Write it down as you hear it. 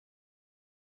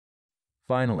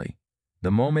Finally, the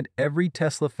moment every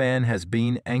Tesla fan has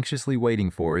been anxiously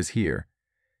waiting for is here,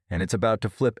 and it's about to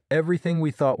flip everything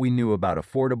we thought we knew about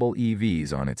affordable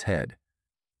EVs on its head.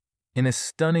 In a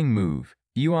stunning move,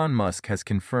 Elon Musk has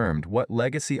confirmed what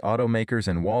legacy automakers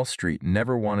and Wall Street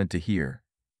never wanted to hear: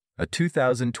 a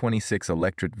 2026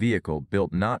 electric vehicle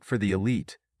built not for the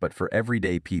elite, but for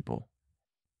everyday people.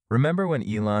 Remember when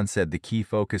Elon said the key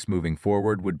focus moving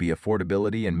forward would be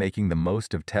affordability and making the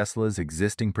most of Tesla's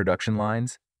existing production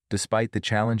lines, despite the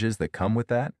challenges that come with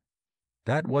that?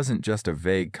 That wasn't just a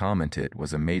vague comment, it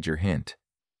was a major hint.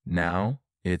 Now,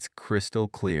 it's crystal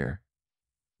clear.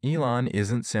 Elon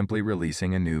isn't simply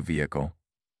releasing a new vehicle.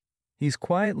 He's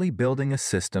quietly building a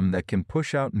system that can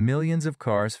push out millions of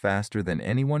cars faster than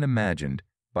anyone imagined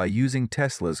by using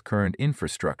Tesla's current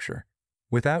infrastructure,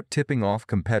 without tipping off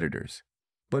competitors.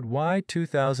 But why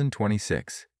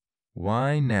 2026?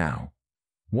 Why now?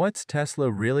 What's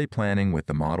Tesla really planning with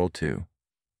the Model 2?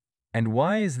 And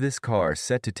why is this car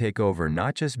set to take over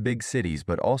not just big cities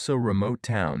but also remote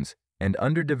towns and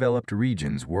underdeveloped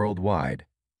regions worldwide?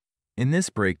 In this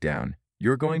breakdown,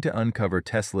 you're going to uncover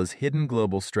Tesla's hidden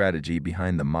global strategy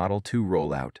behind the Model 2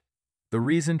 rollout, the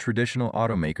reason traditional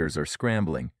automakers are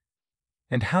scrambling,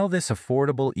 and how this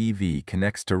affordable EV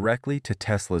connects directly to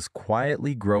Tesla's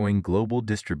quietly growing global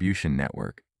distribution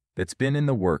network that's been in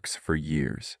the works for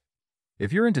years.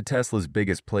 If you're into Tesla's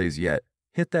biggest plays yet,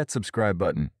 hit that subscribe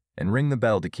button and ring the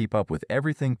bell to keep up with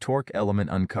everything Torque Element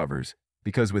uncovers,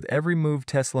 because with every move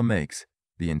Tesla makes,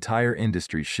 the entire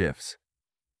industry shifts.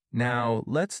 Now,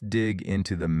 let's dig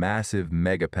into the massive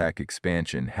Megapack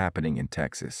expansion happening in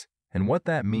Texas and what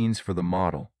that means for the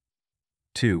Model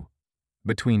 2.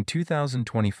 Between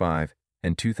 2025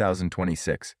 and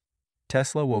 2026,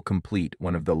 Tesla will complete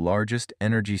one of the largest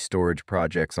energy storage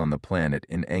projects on the planet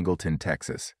in Angleton,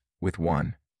 Texas, with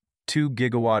 1.2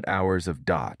 gigawatt-hours of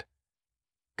DOT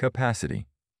capacity.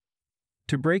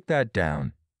 To break that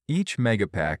down, each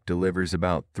Megapack delivers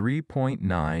about 3.9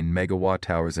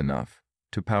 megawatt-hours, enough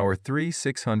to power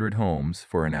 600 homes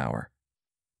for an hour.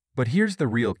 But here's the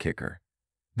real kicker.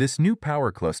 This new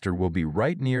power cluster will be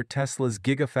right near Tesla's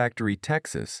Gigafactory,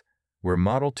 Texas, where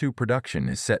Model 2 production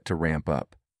is set to ramp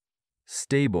up.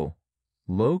 Stable,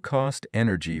 low-cost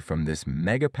energy from this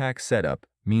Megapack setup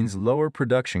means lower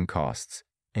production costs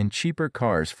and cheaper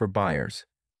cars for buyers.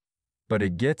 But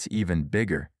it gets even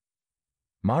bigger.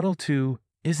 Model 2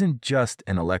 isn't just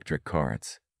an electric car,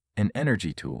 it's an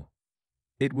energy tool.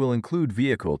 It will include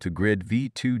vehicle-to-grid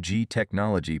V2G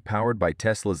technology powered by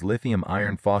Tesla's lithium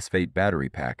iron phosphate battery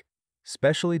pack,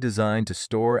 specially designed to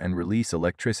store and release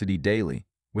electricity daily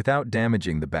without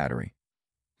damaging the battery.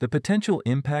 The potential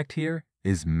impact here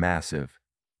is massive.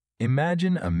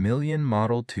 Imagine 1 million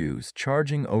Model 2s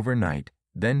charging overnight,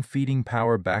 then feeding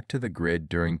power back to the grid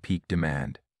during peak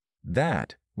demand.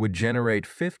 That would generate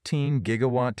 15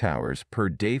 gigawatt-hours per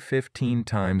day, 15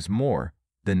 times more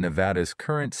than Nevada's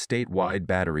current statewide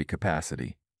battery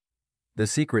capacity. The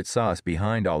secret sauce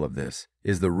behind all of this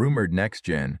is the rumored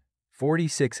next-gen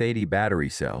 4680 battery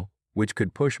cell, which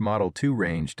could push Model 2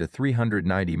 range to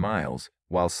 390 miles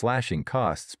while slashing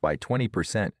costs by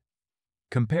 20%.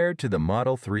 Compared to the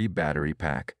Model 3 battery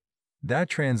pack, that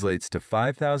translates to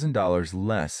 $5,000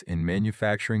 less in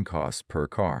manufacturing costs per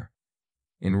car.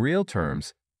 In real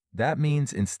terms, that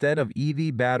means instead of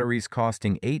EV batteries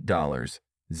costing $8,000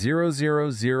 to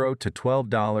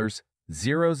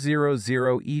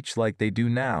 $12,000 each like they do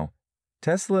now,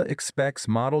 Tesla expects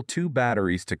Model 2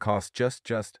 batteries to cost just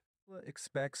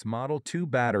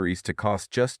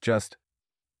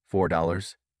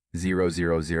 $4,000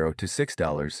 to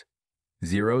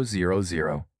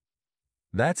 $6,000.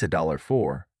 That's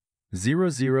 $1.04,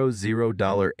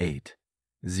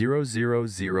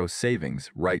 $8,000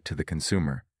 savings right to the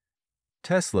consumer.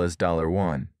 Tesla's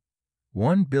 $1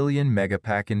 billion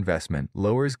Megapack investment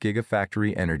lowers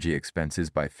Gigafactory energy expenses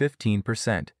by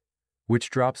 15%, which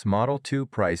drops Model 2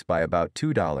 price by about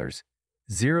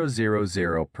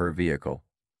 $2,000 per vehicle.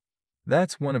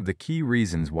 That's one of the key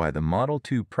reasons why the Model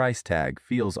 2 price tag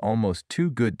feels almost too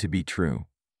good to be true.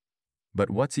 But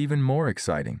what's even more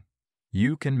exciting?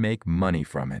 You can make money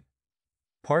from it.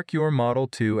 Park your Model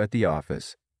 2 at the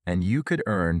office, and you could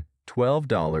earn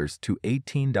 $12 to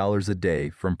 $18 a day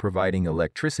from providing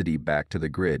electricity back to the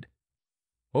grid.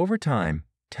 Over time,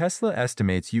 Tesla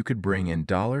estimates you could bring in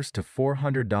 $100 to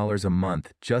 $400 a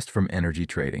month just from energy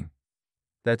trading.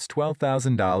 That's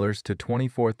 $12,000 to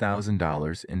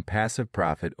 $24,000 in passive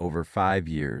profit over 5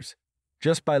 years,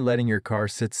 just by letting your car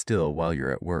sit still while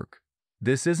you're at work.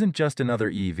 This isn't just another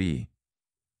EV.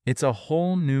 It's a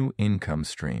whole new income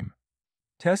stream.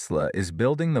 Tesla is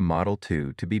building the Model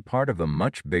 2 to be part of a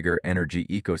much bigger energy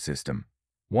ecosystem,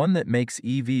 one that makes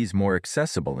EVs more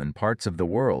accessible in parts of the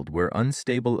world where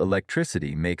unstable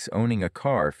electricity makes owning a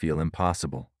car feel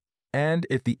impossible. And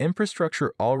if the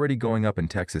infrastructure already going up in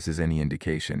Texas is any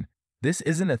indication, this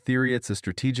isn't a theory, it's a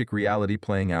strategic reality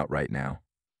playing out right now.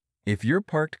 If your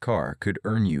parked car could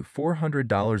earn you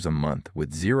 $400 a month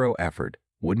with zero effort,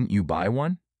 wouldn't you buy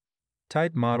one?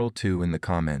 Type Model 2 in the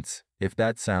comments if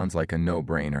that sounds like a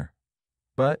no-brainer.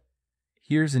 But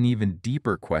here's an even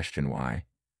deeper question: why?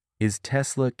 Is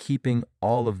Tesla keeping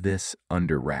all of this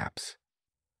under wraps?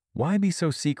 Why be so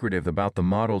secretive about the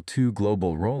Model 2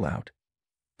 global rollout?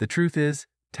 The truth is,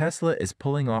 Tesla is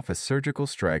pulling off a surgical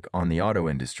strike on the auto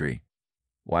industry.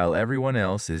 While everyone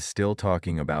else is still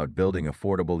talking about building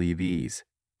affordable EVs,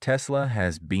 Tesla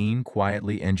has been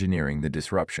quietly engineering the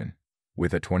disruption.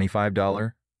 With a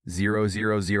 $25,000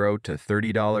 to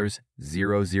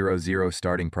 $30,000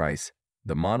 starting price,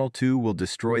 the Model 2 will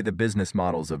destroy the business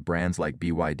models of brands like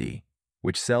BYD,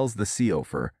 which sells the Seal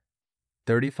for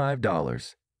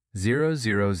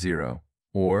 $35,000,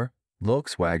 or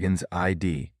Volkswagen's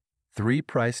ID.3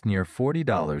 priced near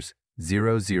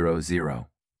 $40,000.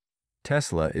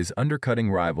 Tesla is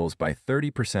undercutting rivals by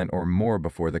 30% or more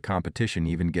before the competition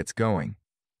even gets going.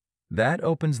 That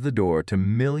opens the door to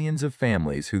millions of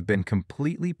families who've been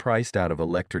completely priced out of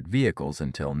electric vehicles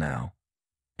until now.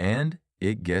 And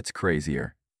it gets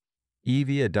crazier. EV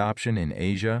adoption in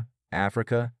Asia,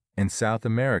 Africa, and South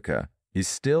America is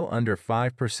still under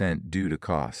 5% due to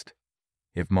cost.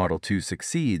 If Model 2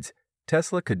 succeeds,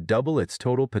 Tesla could double its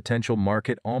total potential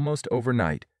market almost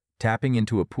overnight, tapping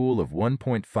into a pool of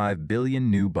 1.5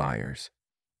 billion new buyers.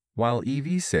 While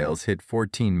EV sales hit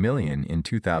 14 million in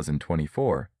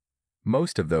 2024,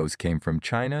 most of those came from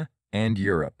China and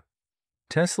Europe.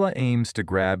 Tesla aims to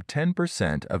grab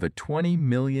 10% of a 20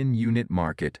 million unit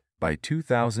market by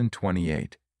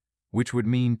 2028, which would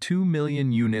mean 2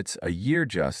 million units a year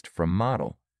just from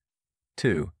Model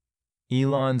 2.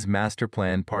 Elon's Master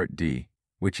Plan Part D,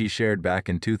 which he shared back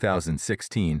in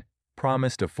 2016,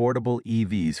 promised affordable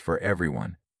EVs for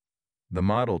everyone. The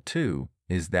Model 2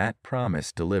 is that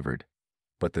promise delivered.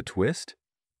 But the twist?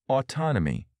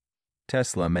 Autonomy.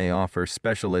 Tesla may offer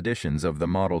special editions of the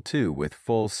Model 2 with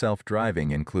full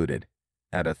self-driving included,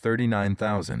 at a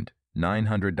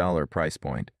 $39,900 price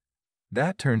point.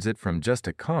 That turns it from just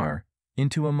a car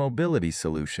into a mobility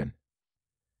solution.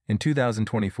 In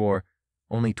 2024,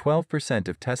 only 12%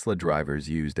 of Tesla drivers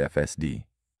used FSD.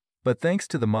 But thanks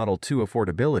to the Model 2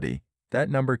 affordability, that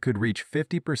number could reach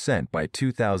 50% by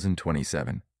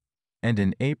 2027. And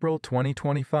in April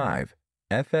 2025,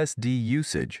 FSD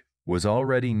usage was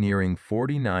already nearing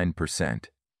 49%.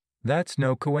 That's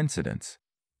no coincidence.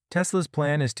 Tesla's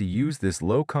plan is to use this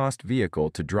low-cost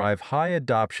vehicle to drive high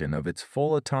adoption of its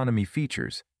full autonomy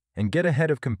features and get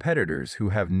ahead of competitors who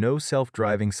have no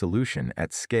self-driving solution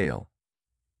at scale.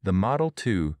 The Model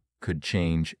 2 could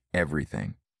change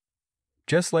everything.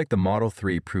 Just like the Model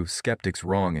 3 proved skeptics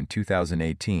wrong in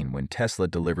 2018 when Tesla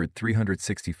delivered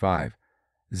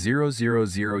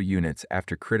 365,000 units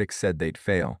after critics said they'd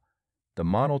fail, the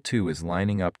Model 2 is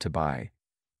lining up to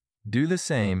do the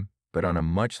same, but on a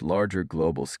much larger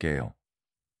global scale.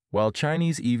 While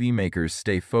Chinese EV makers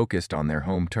stay focused on their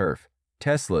home turf,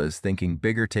 Tesla is thinking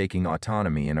bigger, taking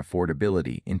autonomy and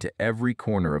affordability into every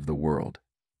corner of the world.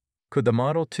 Could the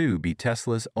Model 2 be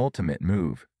Tesla's ultimate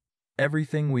move?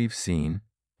 Everything we've seen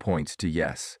points to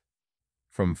yes.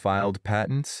 From filed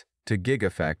patents to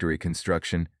gigafactory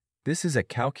construction, this is a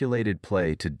calculated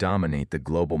play to dominate the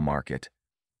global market.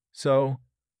 So,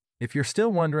 if you're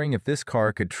still wondering if this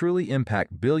car could truly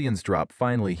impact billions, drop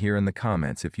finally here in the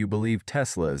comments if you believe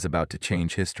Tesla is about to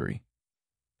change history.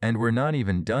 And we're not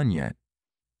even done yet.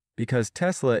 Because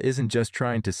Tesla isn't just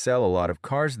trying to sell a lot of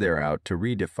cars, they're out to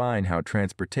redefine how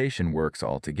transportation works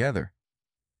altogether.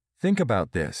 Think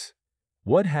about this.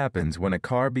 What happens when a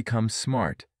car becomes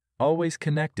smart, always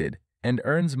connected, and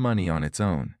earns money on its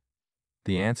own?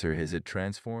 The answer is it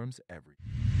transforms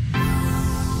everything.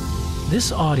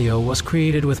 This audio was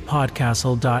created with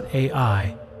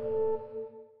Podcastle.ai.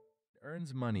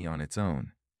 Earns money on its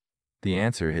own. The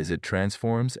answer is it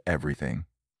transforms everything.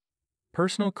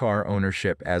 Personal car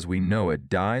ownership as we know it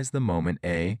dies the moment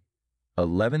a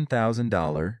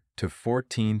 $11,000 to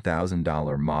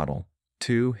 $14,000 Model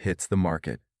 2 hits the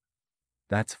market.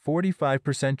 That's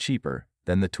 45% cheaper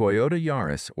than the Toyota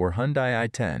Yaris or Hyundai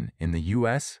i10 in the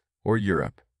US or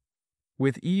Europe.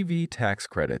 With EV tax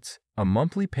credits, a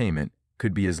monthly payment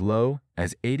could be as low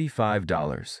as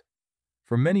 $85.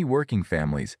 For many working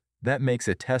families, that makes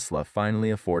a Tesla finally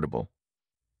affordable.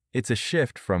 It's a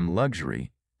shift from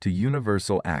luxury to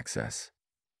universal access.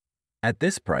 At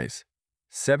this price,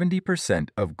 70%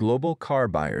 of global car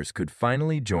buyers could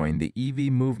finally join the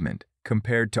EV movement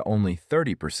compared to only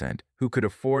 30% who could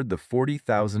afford the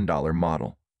 $40,000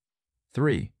 model.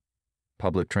 3.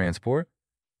 Public transport?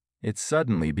 It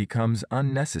suddenly becomes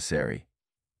unnecessary.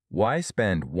 Why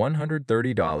spend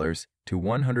 $130 to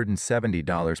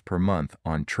 $170 per month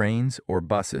on trains or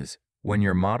buses when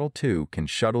your Model 2 can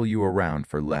shuttle you around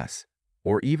for less,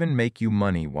 or even make you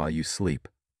money while you sleep?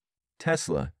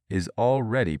 Tesla is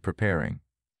already preparing.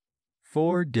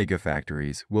 4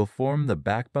 gigafactories will form the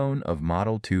backbone of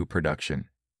Model 2 production.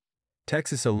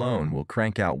 Texas alone will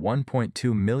crank out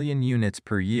 1.2 million units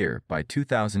per year by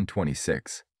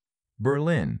 2026.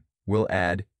 Berlin will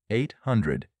add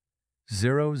 800,000.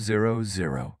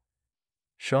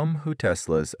 Shum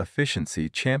Tesla's efficiency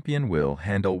champion will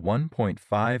handle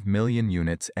 1.5 million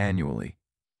units annually.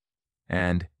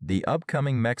 And the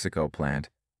upcoming Mexico plant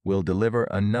will deliver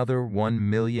another 1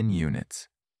 million units.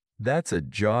 That's a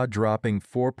jaw-dropping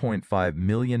 4.5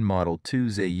 million Model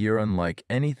 2s a year, unlike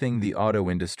anything the auto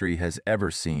industry has ever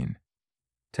seen.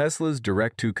 Tesla's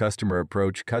direct-to-customer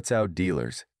approach cuts out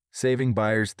dealers, saving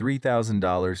buyers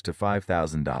 $3,000 to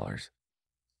 $5,000.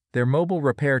 Their mobile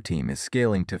repair team is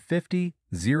scaling to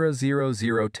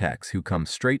 50,000 techs who come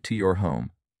straight to your home.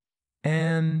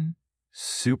 And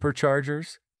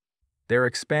superchargers? They're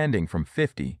expanding from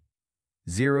 50,000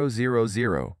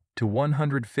 to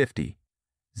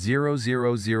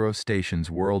 150,000 stations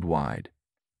worldwide.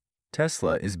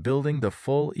 Tesla is building the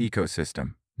full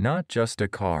ecosystem, not just a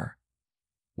car.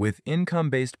 With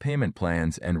income-based payment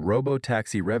plans and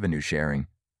robo-taxi revenue sharing,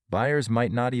 buyers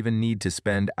might not even need to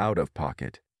spend out of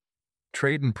pocket.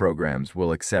 Trade-in programs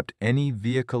will accept any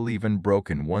vehicle, even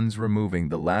broken ones, removing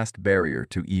the last barrier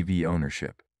to EV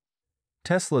ownership.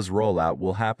 Tesla's rollout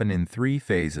will happen in 3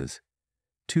 phases: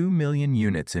 2 million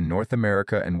units in North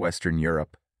America and Western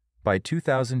Europe by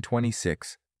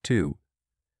 2026,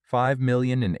 5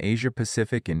 million in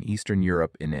Asia-Pacific and Eastern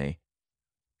Europe in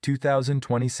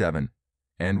 2027,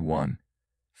 and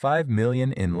 5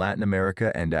 million in Latin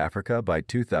America and Africa by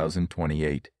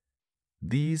 2028.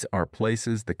 These are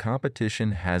places the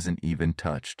competition hasn't even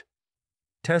touched.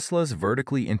 Tesla's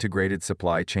vertically integrated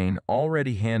supply chain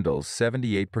already handles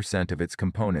 78% of its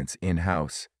components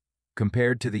in-house,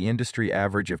 compared to the industry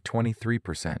average of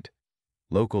 23%.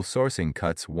 Local sourcing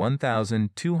cuts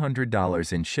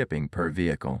 $1,200 in shipping per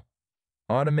vehicle.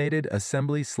 Automated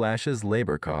assembly slashes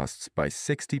labor costs by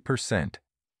 60%.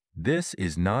 This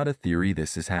is not a theory,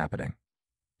 this is happening.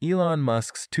 Elon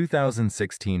Musk's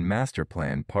 2016 Master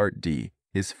Plan Part D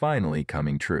is finally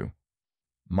coming true.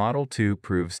 Model 2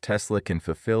 proves Tesla can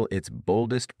fulfill its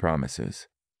boldest promises.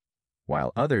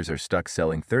 While others are stuck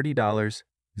selling $30,000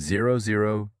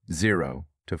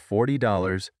 to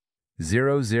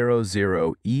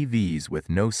 $40,000 EVs with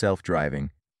no self-driving,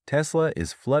 Tesla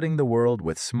is flooding the world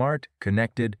with smart,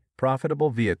 connected, profitable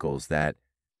vehicles that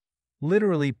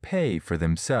literally pay for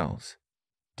themselves.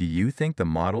 Do you think the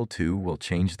Model 2 will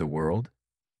change the world?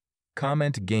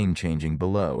 Comment game-changing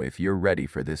below if you're ready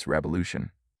for this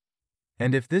revolution.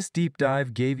 And if this deep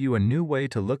dive gave you a new way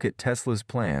to look at Tesla's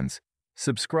plans,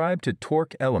 subscribe to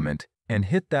Torque Element and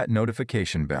hit that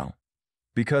notification bell.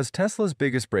 Because Tesla's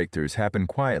biggest breakthroughs happen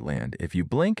quietly, and if you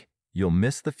blink, you'll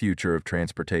miss the future of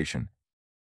transportation.